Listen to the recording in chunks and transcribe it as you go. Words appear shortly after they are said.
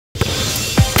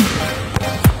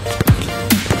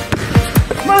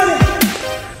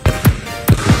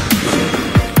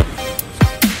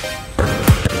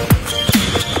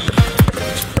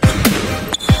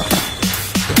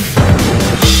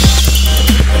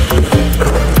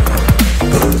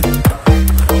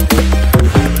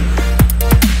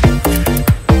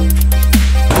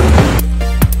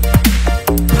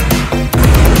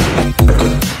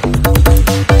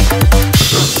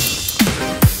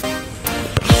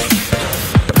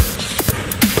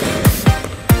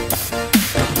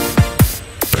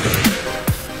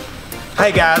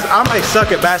Hey guys, I may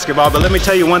suck at basketball, but let me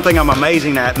tell you one thing I'm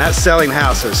amazing at, and that's selling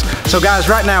houses. So guys,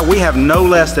 right now we have no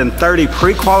less than 30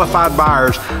 pre-qualified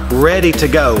buyers ready to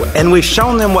go, and we've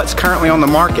shown them what's currently on the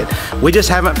market. We just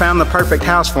haven't found the perfect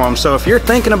house for them. So if you're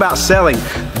thinking about selling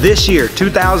this year,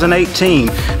 2018,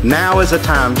 now is the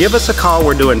time. Give us a call.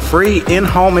 We're doing free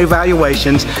in-home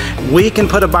evaluations. We can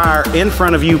put a buyer in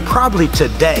front of you probably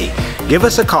today. Give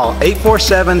us a call.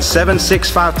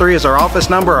 847-7653 is our office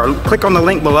number, or click on the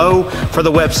link below for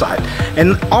the website.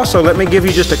 And also, let me give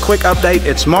you just a quick update.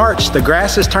 It's March, the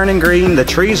grass is turning green, the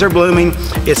trees are blooming.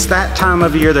 It's that time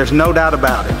of year, there's no doubt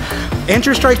about it.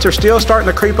 Interest rates are still starting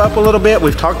to creep up a little bit.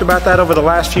 We've talked about that over the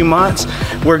last few months.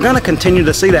 We're going to continue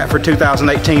to see that for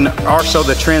 2018, or so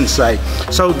the trends say.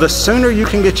 So the sooner you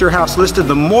can get your house listed,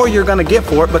 the more you're going to get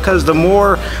for it, because the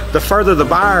further the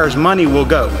buyer's money will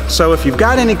go. So if you've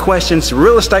got any questions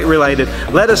real estate related,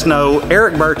 let us know.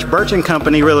 Eric Burch, Burch and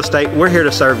Company Real Estate, we're here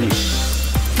to serve you.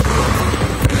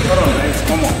 Hold on, Dave.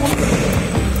 One more.